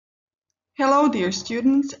Hello dear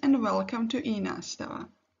students and welcome to i-nastava.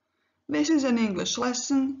 This is an English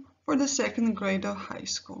lesson for the second grade of high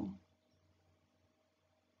school.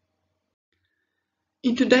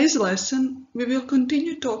 In today's lesson, we will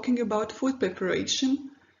continue talking about food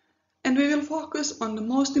preparation and we will focus on the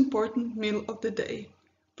most important meal of the day,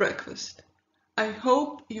 breakfast. I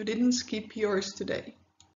hope you didn't skip yours today.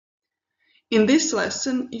 In this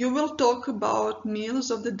lesson, you will talk about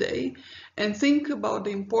meals of the day and think about the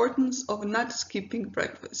importance of not skipping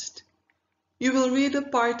breakfast. You will read a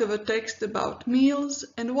part of a text about meals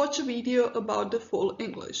and watch a video about the full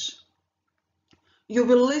English. You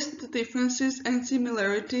will list the differences and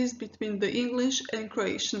similarities between the English and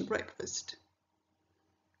Croatian breakfast.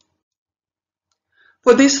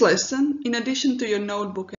 For this lesson, in addition to your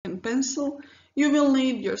notebook and pencil, you will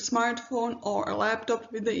need your smartphone or a laptop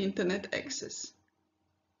with the internet access.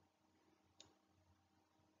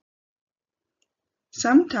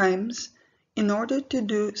 Sometimes, in order to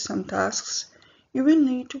do some tasks, you will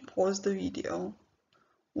need to pause the video.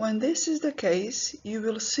 When this is the case, you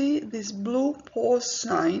will see this blue pause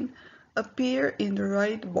sign appear in the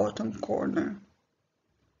right bottom corner.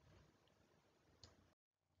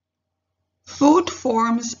 Food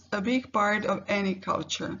forms a big part of any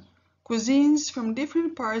culture. Cuisines from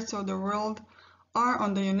different parts of the world are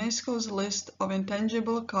on the UNESCO's list of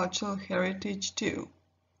intangible cultural heritage too.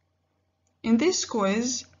 In this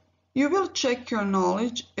quiz, you will check your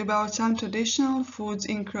knowledge about some traditional foods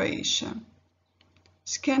in Croatia.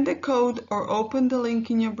 Scan the code or open the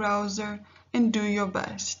link in your browser and do your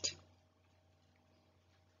best.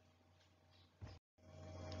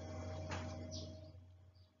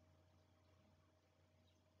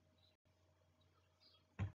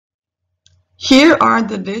 Here are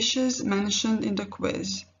the dishes mentioned in the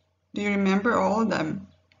quiz. Do you remember all of them?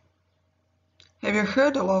 Have you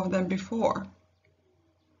heard all of them before?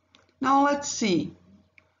 Now let's see.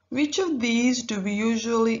 Which of these do we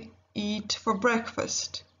usually eat for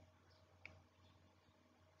breakfast?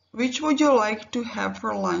 Which would you like to have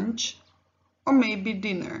for lunch or maybe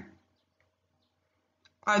dinner?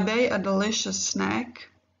 Are they a delicious snack?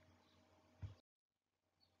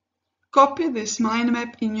 Copy this mind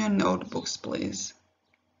map in your notebooks, please.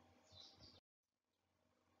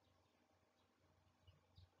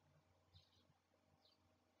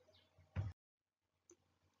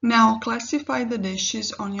 Now classify the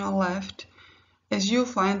dishes on your left as you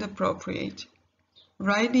find appropriate.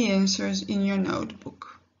 Write the answers in your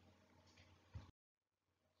notebook.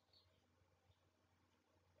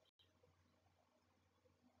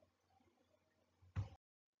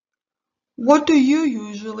 What do you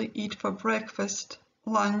usually eat for breakfast,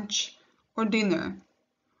 lunch, or dinner?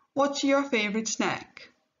 What's your favorite snack?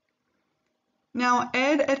 Now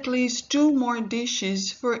add at least 2 more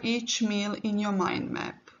dishes for each meal in your mind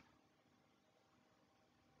map.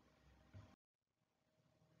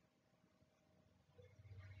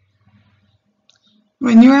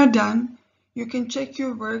 When you are done, you can check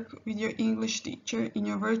your work with your English teacher in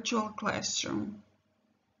your virtual classroom.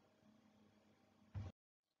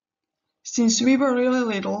 Since we were really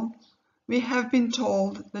little, we have been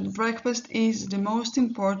told that breakfast is the most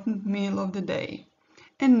important meal of the day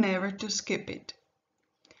and never to skip it.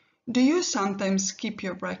 Do you sometimes skip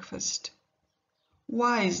your breakfast?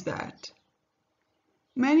 Why is that?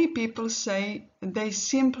 Many people say they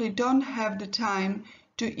simply don't have the time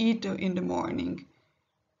to eat in the morning,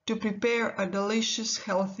 to prepare a delicious,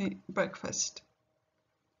 healthy breakfast.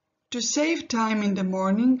 To save time in the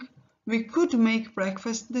morning, we could make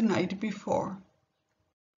breakfast the night before.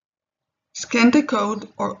 Scan the code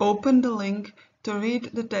or open the link to read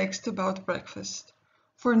the text about breakfast.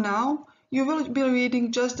 For now, you will be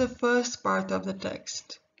reading just the first part of the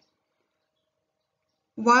text.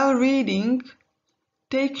 While reading,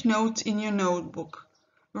 take notes in your notebook.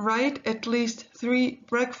 Write at least 3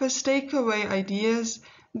 breakfast takeaway ideas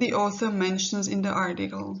the author mentions in the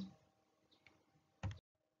article.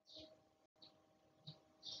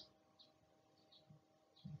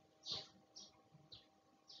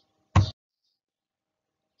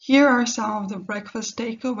 Here are some of the breakfast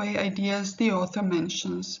takeaway ideas the author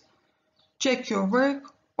mentions. Check your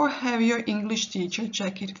work or have your English teacher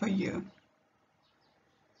check it for you.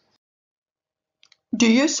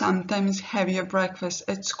 Do you sometimes have your breakfast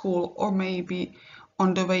at school or maybe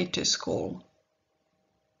on the way to school?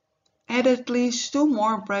 Add at least 2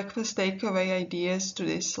 more breakfast takeaway ideas to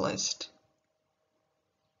this list.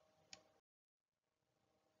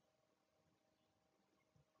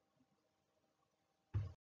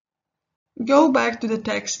 Go back to the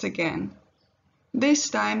text again. This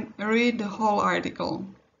time, read the whole article.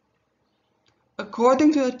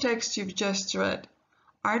 According to the text you've just read,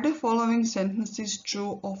 Are the following sentences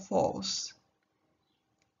true or false?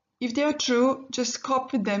 If they are true, just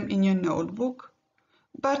copy them in your notebook,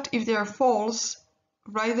 but if they are false,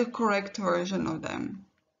 write the correct version of them.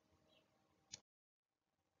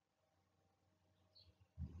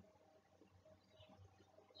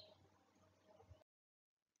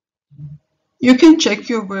 You can check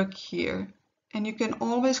your work here, and you can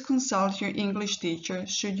always consult your English teacher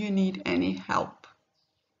should you need any help.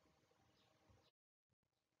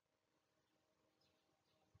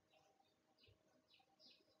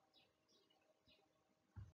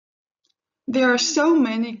 There are so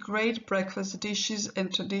many great breakfast dishes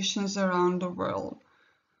and traditions around the world,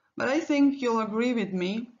 but I think you'll agree with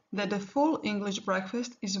me that the full English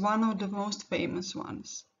breakfast is one of the most famous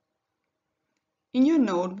ones. In your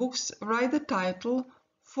notebooks, write the title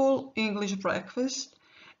Full English Breakfast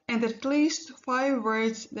and at least 5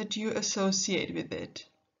 words that you associate with it.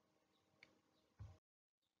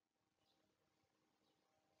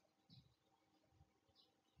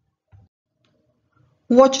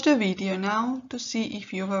 Watch the video now to see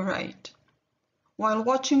if you were right. While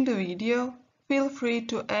watching the video, feel free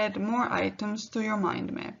to add more items to your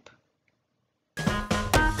mind map.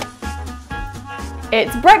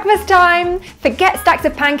 It's breakfast time! Forget stacks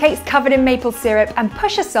of pancakes covered in maple syrup and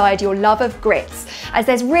push aside your love of grits, as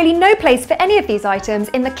there's really no place for any of these items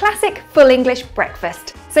in the classic full English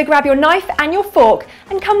breakfast. So grab your knife and your fork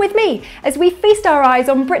and come with me as we feast our eyes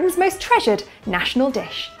on Britain's most treasured national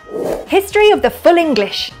dish. History of the full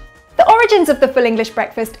English. The origins of the full English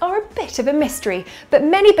breakfast are a bit of a mystery, but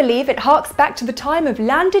many believe it harks back to the time of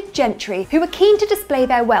landed gentry who were keen to display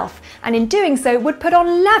their wealth and in doing so would put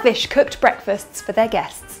on lavish cooked breakfasts for their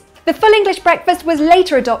guests. The full English breakfast was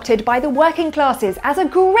later adopted by the working classes as a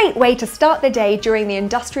great way to start the day during the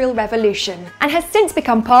Industrial Revolution and has since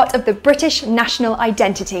become part of the British national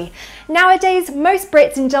identity. Nowadays, most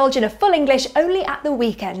Brits indulge in a full English only at the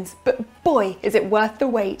weekends, but boy, is it worth the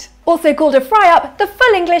wait. Also called a fry-up, the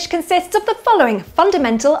full English consists of the following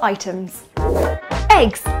fundamental items.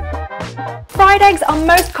 Eggs. Fried eggs are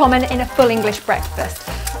most common in a full English breakfast.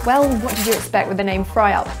 Well, what did you expect with the name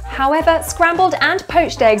fry-up? However, scrambled and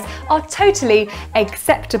poached eggs are totally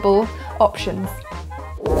acceptable options.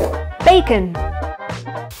 Bacon.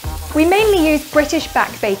 We mainly use British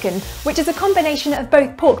back bacon, which is a combination of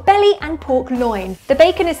both pork belly and pork loin. The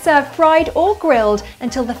bacon is served fried or grilled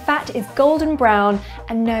until the fat is golden brown,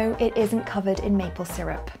 and no, it isn't covered in maple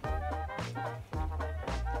syrup.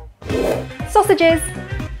 Sausages.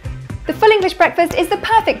 The full English breakfast is the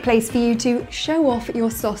perfect place for you to show off your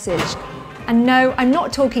sausage. And no, I'm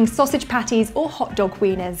not talking sausage patties or hot dog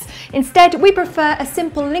wieners. Instead, we prefer a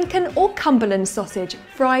simple Lincoln or Cumberland sausage,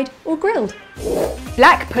 fried or grilled.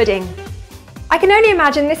 Black pudding. I can only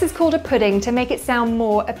imagine this is called a pudding to make it sound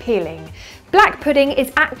more appealing. Black pudding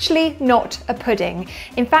is actually not a pudding.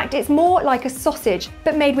 In fact, it's more like a sausage,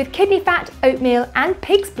 but made with kidney fat, oatmeal and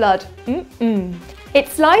pig's blood.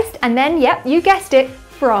 It's sliced and then, yep, you guessed it,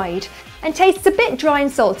 fried, and tastes a bit dry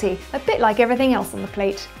and salty, a bit like everything else on the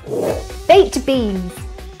plate. Baked beans.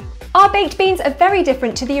 Our baked beans are very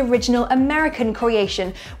different to the original American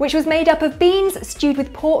creation, which was made up of beans stewed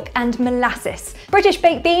with pork and molasses. British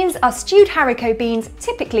baked beans are stewed haricot beans,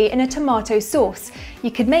 typically in a tomato sauce.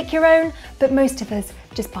 You could make your own, but most of us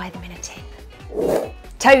just buy them in a tin.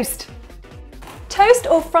 Toast. Toast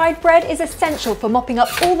or fried bread is essential for mopping up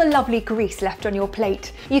all the lovely grease left on your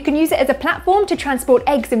plate. You can use it as a platform to transport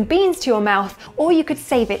eggs and beans to your mouth, or you could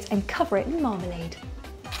save it and cover it in marmalade.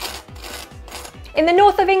 In the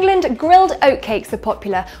north of England, grilled oatcakes are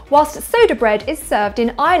popular, whilst soda bread is served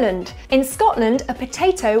in Ireland. In Scotland, a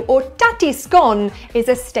potato or tatty scone is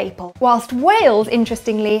a staple, whilst Wales,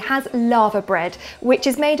 interestingly, has lava bread, which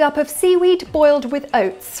is made up of seaweed boiled with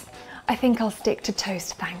oats. I think I'll stick to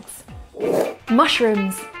toast, thanks.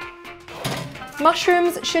 Mushrooms.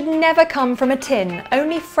 Mushrooms should never come from a tin,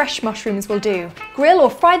 only fresh mushrooms will do. Grill or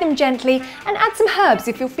fry them gently and add some herbs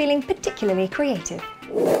if you're feeling particularly creative.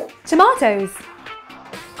 Tomatoes.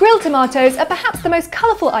 Grilled tomatoes are perhaps the most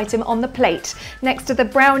colourful item on the plate, next to the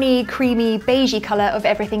browny, creamy, beigey colour of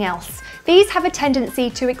everything else. These have a tendency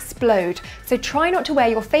to explode, so try not to wear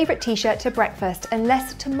your favourite t-shirt to breakfast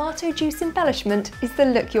unless tomato juice embellishment is the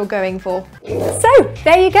look you're going for. So,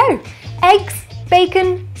 there you go! Eggs,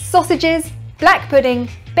 bacon, sausages, black pudding,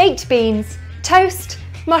 baked beans, toast,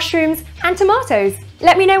 mushrooms and tomatoes.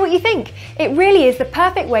 Let me know what you think. It really is the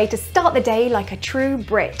perfect way to start the day like a true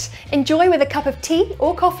Brit. Enjoy with a cup of tea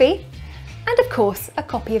or coffee, and of course a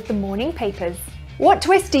copy of the morning papers. What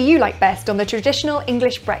twist do you like best on the traditional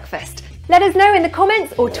English breakfast? Let us know in the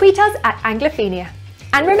comments or tweet us at Anglophenia.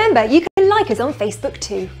 And remember, you can like us on Facebook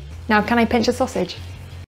too. Now can I pinch a sausage?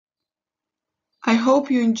 I hope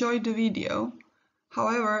you enjoyed the video.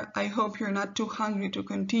 However, I hope you're not too hungry to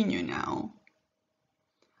continue now.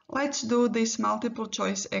 Let's do this multiple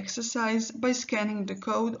choice exercise by scanning the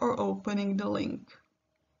code or opening the link.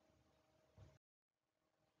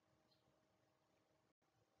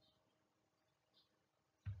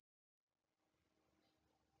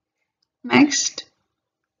 Next,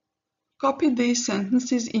 copy these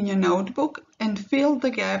sentences in your notebook and fill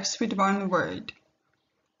the gaps with one word.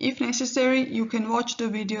 If necessary, you can watch the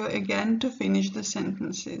video again to finish the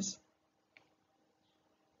sentences.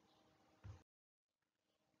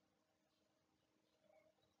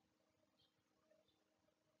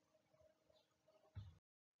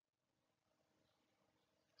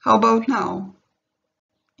 How about now?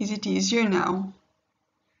 Is it easier now?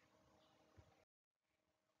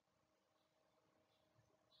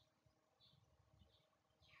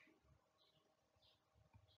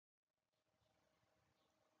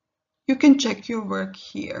 You can check your work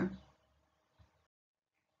here.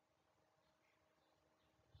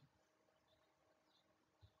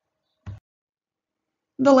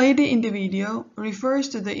 The lady in the video refers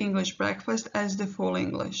to the English breakfast as the full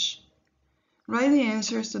English. Write the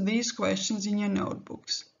answers to these questions in your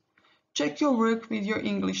notebooks. Check your work with your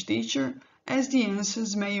English teacher, as the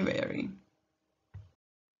answers may vary.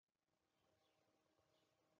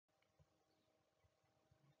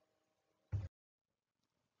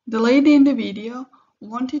 The lady in the video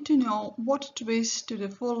wanted to know what twist to the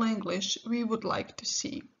full English we would like to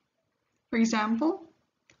see. For example,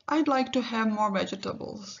 I'd like to have more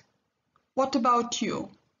vegetables. What about you?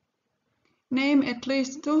 Name at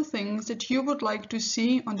least 2 things that you would like to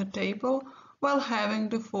see on the table while having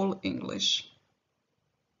the full English.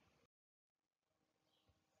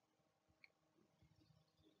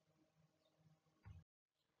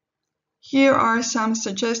 Here are some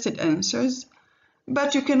suggested answers,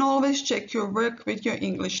 but you can always check your work with your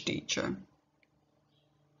English teacher.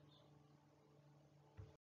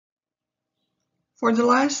 For the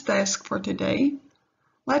last task for today,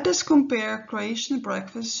 let us compare Croatian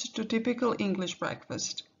breakfast to typical English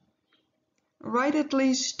breakfast. Write at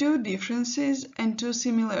least 2 differences and 2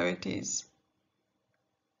 similarities.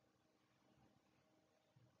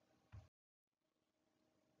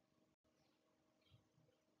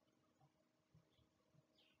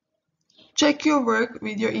 Check your work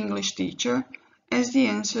with your English teacher, as the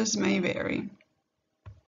answers may vary.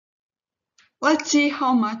 Let's see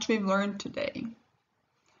how much we've learned today.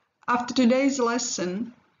 After today's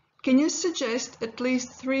lesson, can you suggest at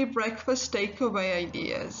least 3 breakfast takeaway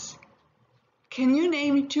ideas? Can you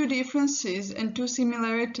name 2 differences and 2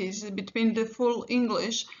 similarities between the full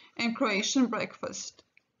English and Croatian breakfast?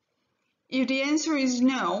 If the answer is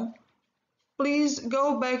no, please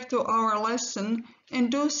go back to our lesson and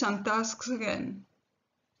do some tasks again.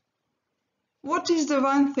 What is the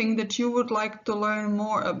one thing that you would like to learn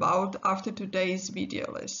more about after today's video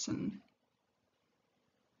lesson?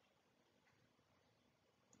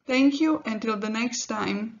 Thank you until the next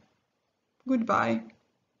time. Goodbye.